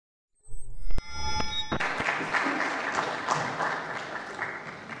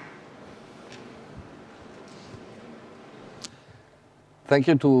Thank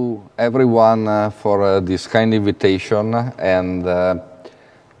you to everyone for this kind invitation, and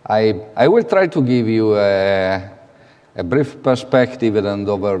I will try to give you a brief perspective and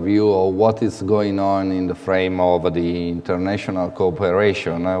overview of what is going on in the frame of the international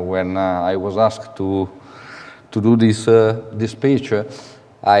cooperation. When I was asked to do this speech,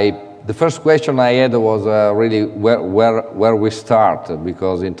 the first question I had was really where we start,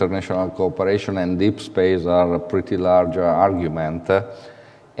 because international cooperation and deep space are a pretty large argument.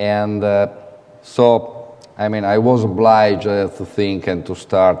 And so, I mean, I was obliged to think and to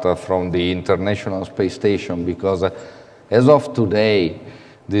start from the International Space Station, because as of today,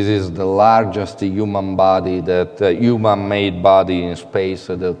 this is the largest human body, human-made body in space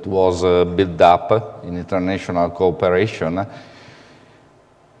that was built up in international cooperation.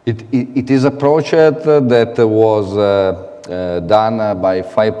 It is a project that was done by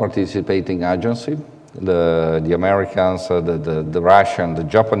 5 participating agencies, the Americans, the Russian, the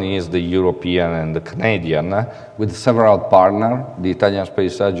Japanese, the European, and the Canadian, with several partners. The Italian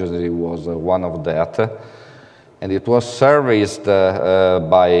Space Agency was one of that. And it was serviced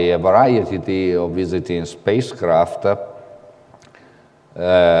by a variety of visiting spacecraft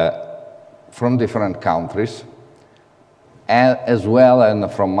from different countries, as well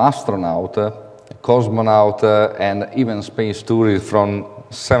as from astronaut, cosmonaut, and even space tourists from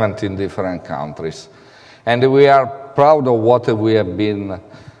 17 different countries. And we are proud of what we have been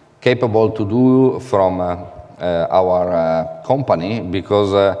capable to do from our company,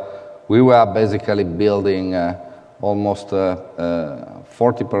 because we were basically building almost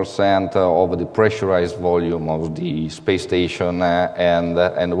 40% of the pressurized volume of the space station,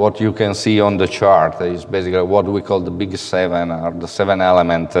 and what you can see on the chart is basically what we call the big 7, or the 7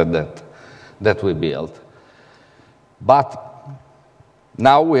 elements that we built. But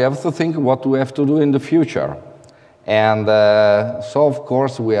now we have to think what we have to do in the future. And so, of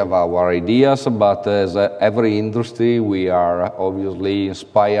course, we have our ideas, but as every industry, we are obviously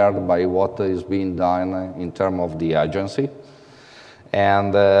inspired by what is being done in terms of the agency.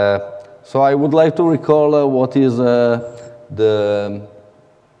 And so I would like to recall what is the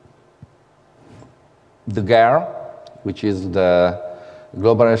GAR, which is the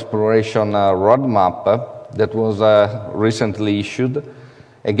Global Exploration Roadmap that was recently issued.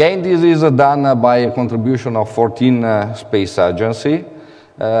 Again, this is done by a contribution of 14 space agencies.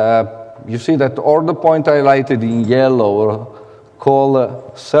 You see that all the points highlighted in yellow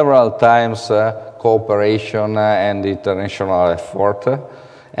call several times cooperation and international effort.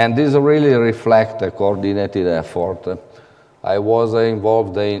 And this really reflects a coordinated effort. I was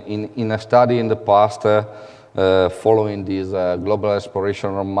involved in a study in the past following this global exploration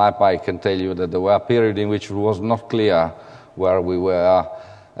roadmap. I can tell you that there were a period in which it was not clear where we were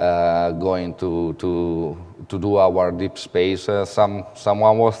going to do our deep space.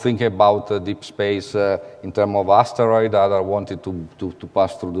 Someone was thinking about deep space in terms of asteroid, other wanted to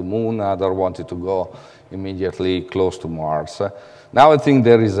pass through the moon, other wanted to go immediately close to Mars. Now I think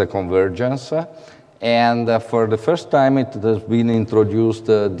there is a convergence, and for the first time it has been introduced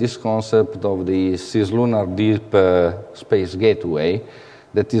this concept of the cislunar deep space gateway,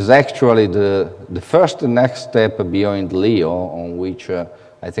 that is actually the first next step beyond LEO, on which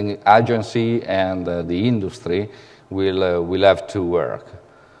I think agency and the industry will have to work.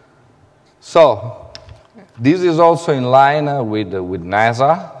 So this is also in line with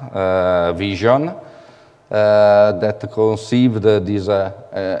NASA vision that conceived this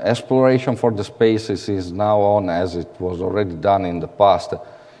exploration for the spaces is now on, as it was already done in the past,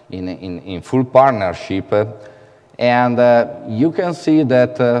 in full partnership. And you can see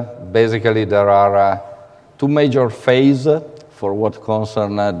that basically there are 2 major phases for what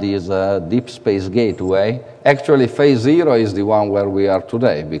concerns this deep space gateway. Actually, phase 0 is the one where we are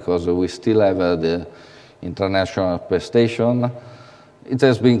today, because we still have the International Space Station. It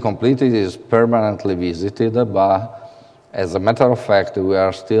has been completed, it is permanently visited, but as a matter of fact, we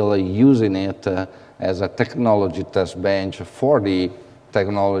are still using it as a technology test bench for the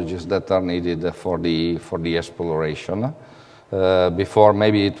technologies that are needed for the exploration. Before,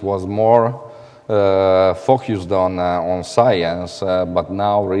 maybe it was more focused on science, but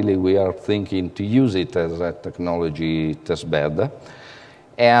now really we are thinking to use it as a technology test bed.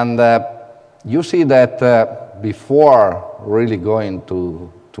 And you see that before really going to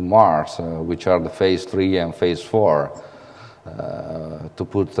Mars, which are the phase 3 and phase 4, to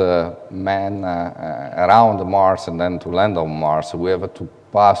put man around Mars and then to land on Mars, we have to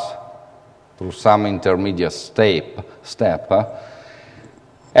pass through some intermediate step.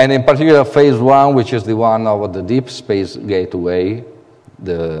 And in particular, phase 1, which is the one of the deep space gateway,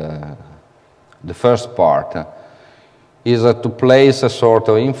 the first part, is to place a sort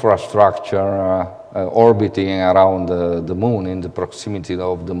of infrastructure orbiting around the moon, in the proximity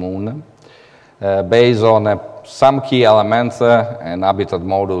of the moon, based on some key elements, an habitat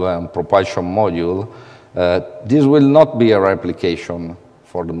module and propulsion module. This will not be a replication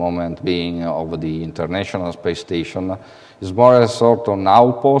for the moment being of the International Space Station. It's more a sort of an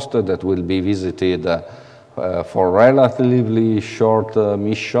outpost that will be visited for relatively short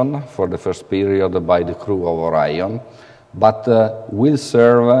mission for the first period by the crew of Orion, but will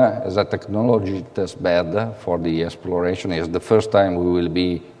serve as a technology test bed for the exploration. It's the first time we will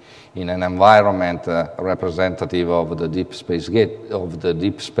be in an environment representative of the deep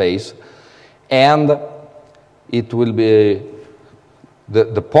space and it will be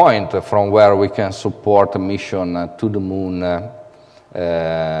the point from where we can support a mission to the moon,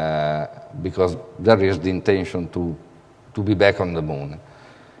 because there is the intention to be back on the moon.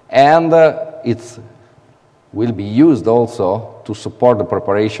 And it will be used also to support the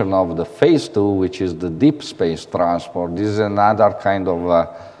preparation of the phase 2, which is the deep space transport. This is another kind of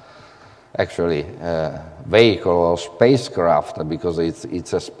actually vehicle or spacecraft, because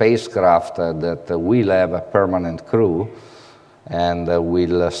it's a spacecraft that will have a permanent crew and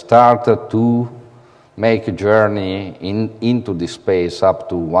will start to make a journey into the space up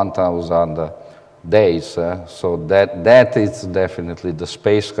to 1,000 days. So that is definitely the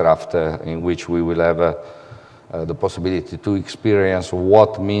spacecraft in which we will have the possibility to experience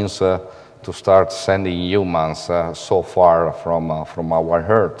what means to start sending humans so far from our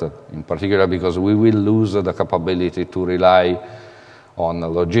Earth, in particular because we will lose the capability to rely on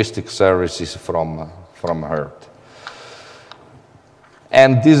logistic services from Earth.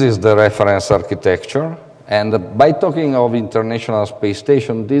 And this is the reference architecture. And by talking of International Space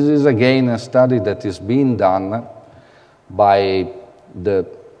Station, this is again a study that is being done by the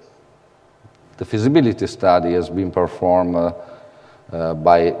feasibility study has been performed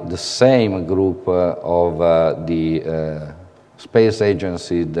by the same group of the space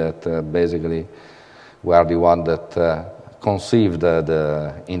agency that basically were the one that conceived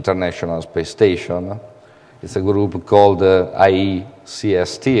the International Space Station. It's a group called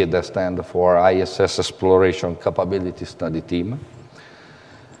ICST, that stands for ISS Exploration Capability Study Team.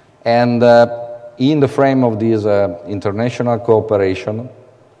 And in the frame of this international cooperation,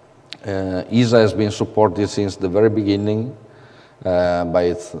 ESA has been supported since the very beginning by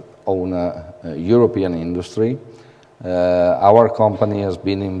its own European industry. Our company has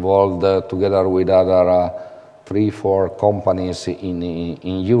been involved together with other 3-4 companies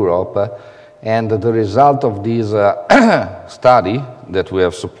in Europe. And the result of this study that we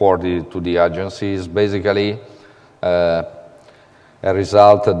have supported to the agency is basically a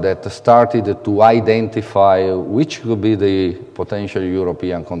result that started to identify which could be the potential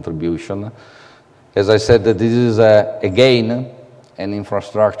European contribution. As I said, that this is, again, an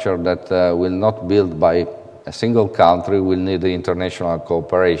infrastructure that will not be built by a single country, will need the international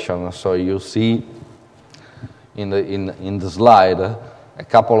cooperation. So you see in the slide a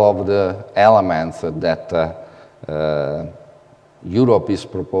couple of the elements that Europe is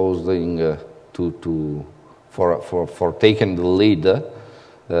proposing for taking the lead.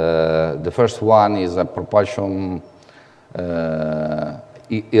 The first one is a propulsion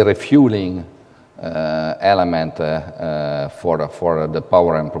refueling element for the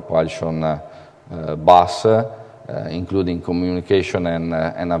power and propulsion bus, including communication and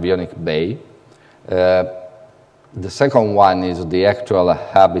avionic bay. The second one is the actual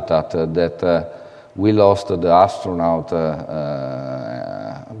habitat that will host the astronaut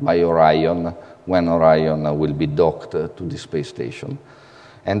by Orion when Orion will be docked to the space station.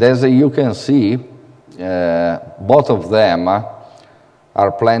 And as you can see, both of them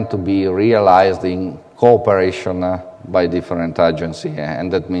are planned to be realized in cooperation by different agencies,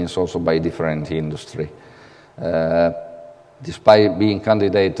 and that means also by different industry. Despite being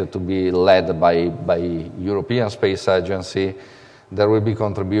candidate to be led by European Space Agency, there will be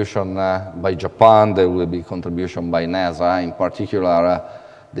contribution by Japan, there will be contribution by NASA. In particular,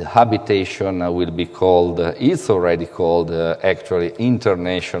 the habitation will be called, it's already called actually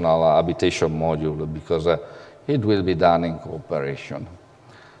International Habitation Module, because it will be done in cooperation.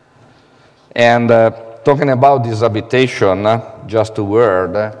 And talking about this habitation, just a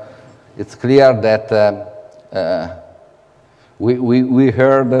word, it's clear that we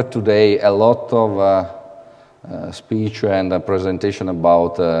heard today a lot of speech and presentation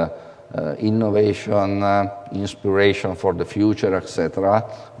about innovation, inspiration for the future, etc.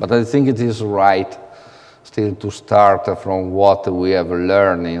 But I think it is right still to start from what we have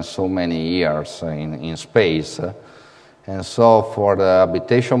learned in so many years in space. And so for the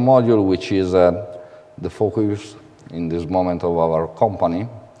habitation module, which is the focus in this moment of our company.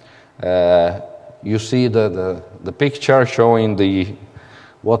 You see the picture showing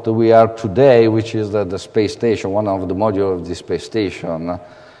what we are today, which is the space station, one of the modules of the space station.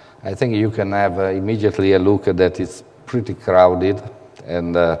 I think you can have immediately a look at that. It's pretty crowded,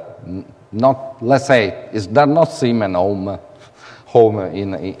 and not, let's say, it does not seem an home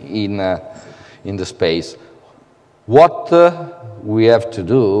in the space. What we have to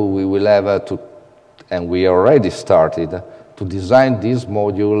do, we will have to, and we already started, to design this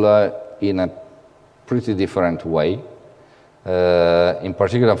module in a pretty different way, in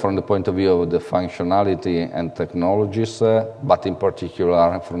particular from the point of view of the functionality and technologies, but in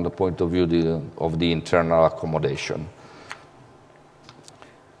particular from the point of view of the internal accommodation.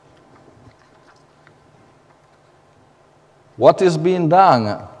 What is being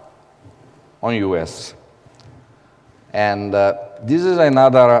done on US? And this is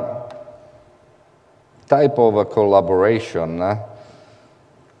another type of a collaboration.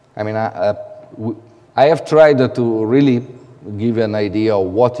 I mean, I have tried to really give an idea of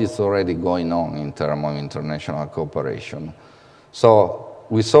what is already going on in terms of international cooperation. So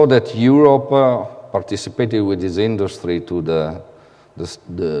we saw that Europe participated with this industry to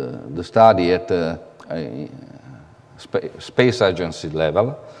the study at space agency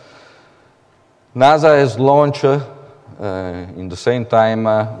level. NASA has launched in the same time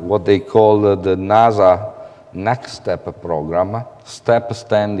what they call the NASA Next Step program, STEP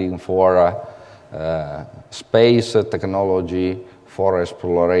standing for Space Technology for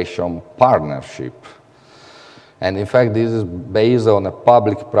Exploration Partnership. And in fact, this is based on a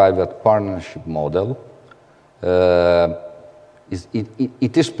public-private partnership model. It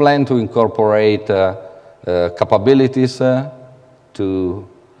is planned to incorporate capabilities to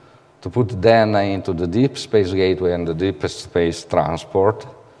put them into the Deep Space Gateway and the Deep Space Transport.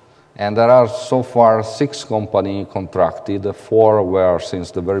 And there are so far 6 companies contracted. 4 were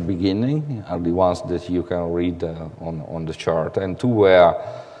since the very beginning, are the ones that you can read on the chart, and 2 were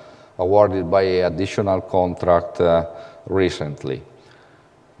awarded by an additional contract recently.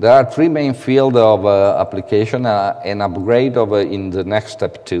 There are 3 main fields of application: an upgrade of in the next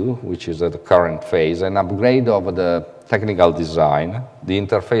step 2, which is at the current phase, an upgrade of the technical design, the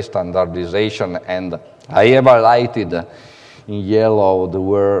interface standardization, and I have highlighted in yellow the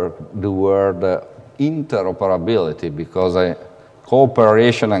word interoperability, because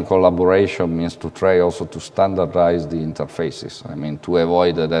cooperation and collaboration means to try also to standardize the interfaces. I mean, to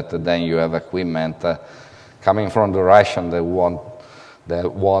avoid that then you have equipment coming from the Russian that want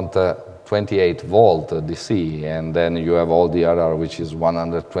 28 volt DC, and then you have all the other which is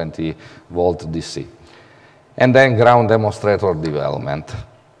 120 volt DC. And then ground demonstrator development.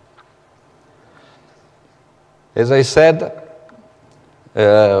 As I said,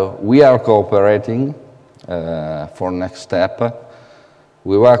 we are cooperating for next step.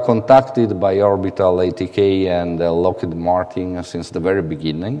 We were contacted by Orbital, ATK, and Lockheed Martin since the very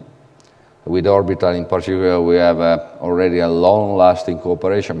beginning. With Orbital in particular, we have already a long-lasting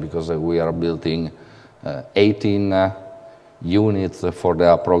cooperation because we are building 18 units for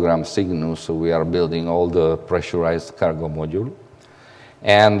their program Cygnus. So we are building all the pressurized cargo module.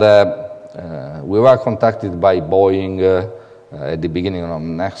 And we were contacted by Boeing at the beginning of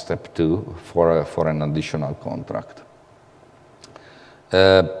next step 2 for an additional contract.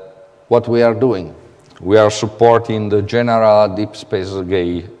 What we are doing? We are supporting the general deep space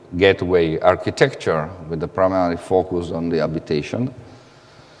gateway architecture with the primary focus on the habitation.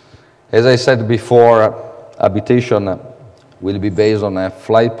 As I said before, habitation will be based on a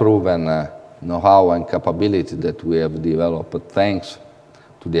flight-proven know-how and capability that we have developed thanks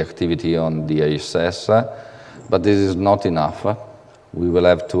to the activity on the ISS. But this is not enough. We will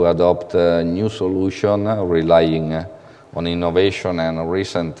have to adopt a new solution relying on innovation and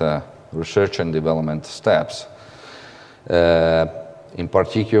recent research and development steps. In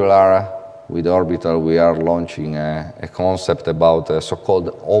particular, with Orbital, we are launching a concept about a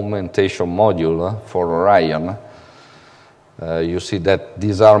so-called augmentation module for Orion. You see that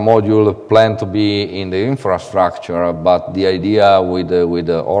these are modules planned to be in the infrastructure, but the idea with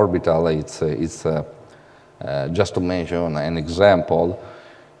the Orbital, it's just to mention an example,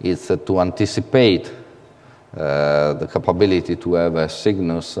 is to anticipate the capability to have a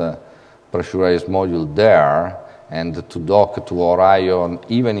Cygnus pressurized module there and to dock to Orion,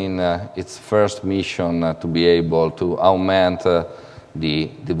 even in its first mission, to be able to augment the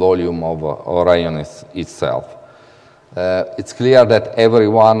volume of Orion itself. It's clear that every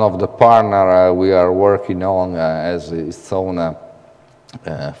one of the partners we are working on has its own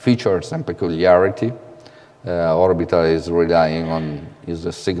features and peculiarity. Orbital is relying on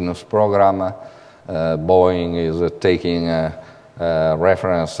the Cygnus program. Boeing is taking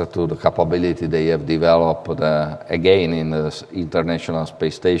reference to the capability they have developed again in the International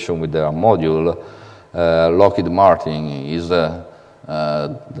Space Station with their module. Lockheed Martin is the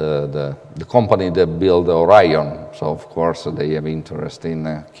company that built Orion, so of course they have interest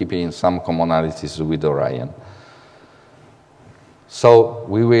in keeping some commonalities with Orion. So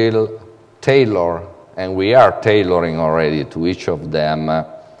we will tailor, and we are tailoring already to each of them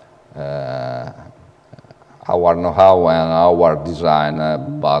our know-how and our design,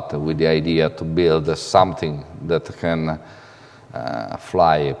 but with the idea to build something that can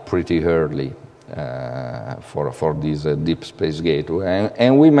fly pretty early for this deep space gateway.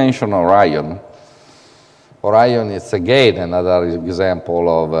 And we mentioned Orion. Orion is again another example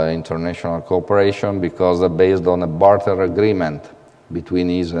of international cooperation because based on a barter agreement between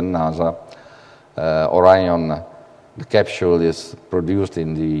ESA and NASA, Orion, the capsule is produced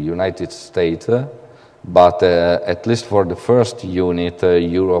in the United States, but at least for the first unit,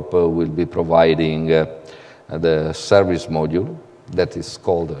 Europe will be providing the service module that is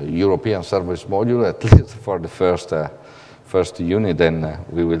called European Service Module, at least for the first unit, and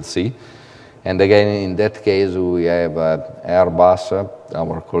we will see. And again, in that case, we have Airbus,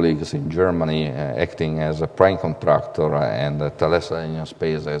 our colleagues in Germany, acting as a prime contractor, and Thales Alenia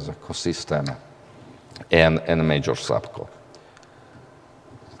Space as a co-system and a major subco.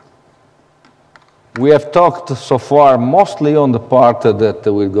 We have talked so far mostly on the part that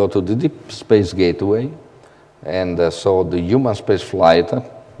will go to the deep space gateway, and so the human space flight,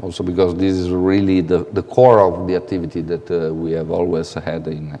 also because this is really the core of the activity that we have always had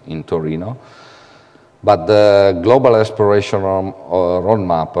in Torino. But the global exploration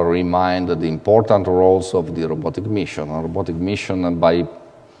roadmap reminds the important roles of the robotic mission. Robotic mission, by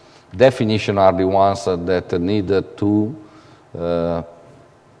definition, are the ones that need to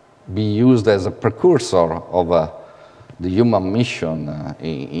be used as a precursor of the human mission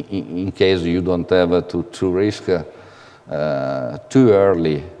in case you don't have to risk too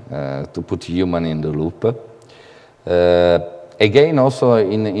early to put human in the loop. Again, also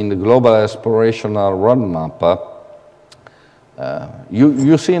in the global explorational roadmap,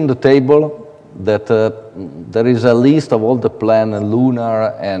 you see in the table that there is a list of all the planned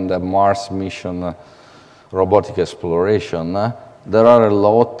lunar and Mars mission robotic exploration. There are a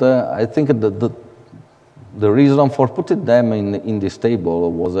lot. I think the reason for putting them in this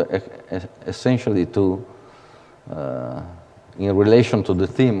table was essentially to, in relation to the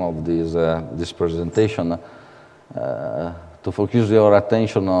theme of this presentation, to focus your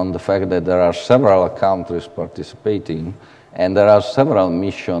attention on the fact that there are several countries participating, and there are several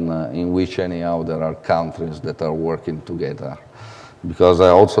missions in which anyhow there are countries that are working together. Because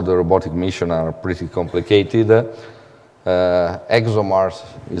also the robotic missions are pretty complicated. ExoMars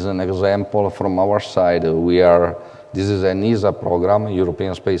is an example from our side. This is an ESA program,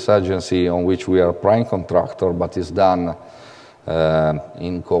 European Space Agency, on which we are prime contractor, but it's done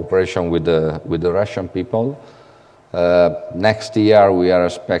in cooperation with the Russian people. Next year, we are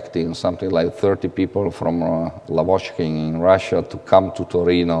expecting something like 30 people from Lavochkin in Russia to come to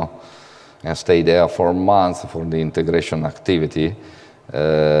Torino and stay there for months for the integration activity.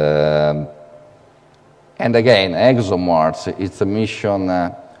 And again, ExoMars, it's a mission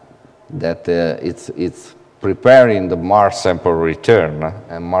that it's preparing the Mars sample return,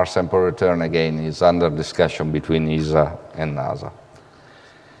 and Mars sample return again is under discussion between ESA and NASA.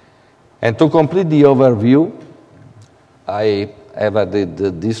 And to complete the overview, I have added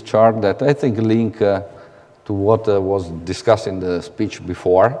this chart that I think link to what was discussed in the speech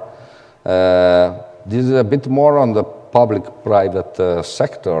before. This is a bit more on the public-private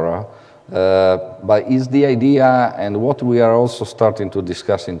sector, but is the idea and what we are also starting to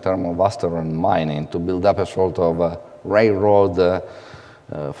discuss in terms of asteroid mining to build up a sort of railroad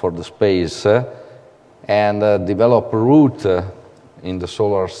for the space and develop a route in the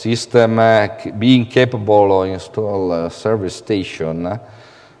solar system, being capable of install a service station,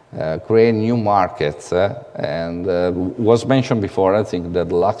 create new markets, and was mentioned before, I think,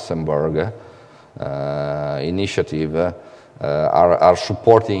 that Luxembourg initiative are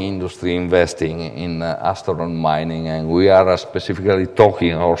supporting industry investing in asteroid mining, and we are specifically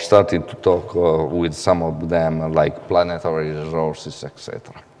talking or starting to talk with some of them, like planetary resources,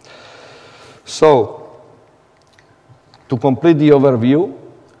 etc. So, to complete the overview,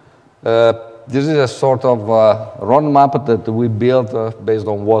 this is a sort of roadmap that we built based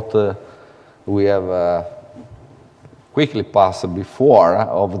on what we have quickly passed before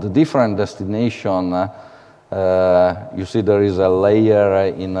of the different destinations. You see there is a layer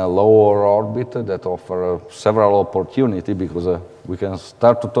in a lower orbit that offers several opportunities because we can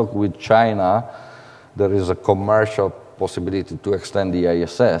start to talk with China there is a commercial possibility to extend the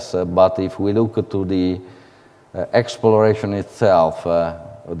ISS, but if we look to the exploration itself,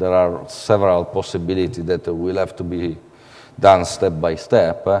 there are several possibilities that will have to be done step by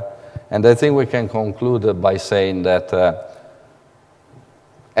step. And I think we can conclude by saying that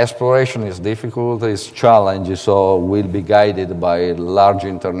exploration is difficult, it's challenging, so will be guided by large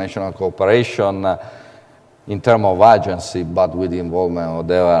international cooperation in terms of agency, but with the involvement of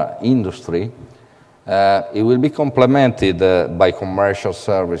the industry. It will be complemented by commercial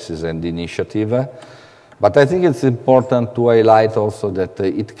services and initiative. But I think it's important to highlight also that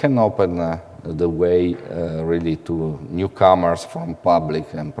it can open the way really to newcomers from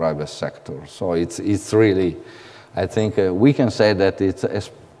public and private sector. So it's really, I think we can say that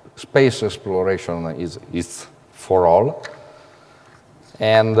it's space exploration is for all.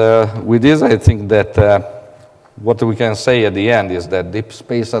 And with this, I think that what we can say at the end is that deep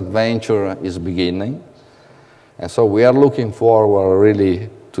space adventure is beginning. And so we are looking forward really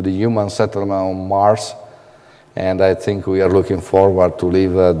to the human settlement on Mars. And I think we are looking forward to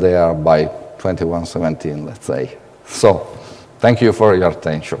live there by 2117, let's say. So, thank you for your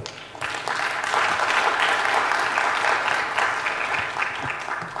attention.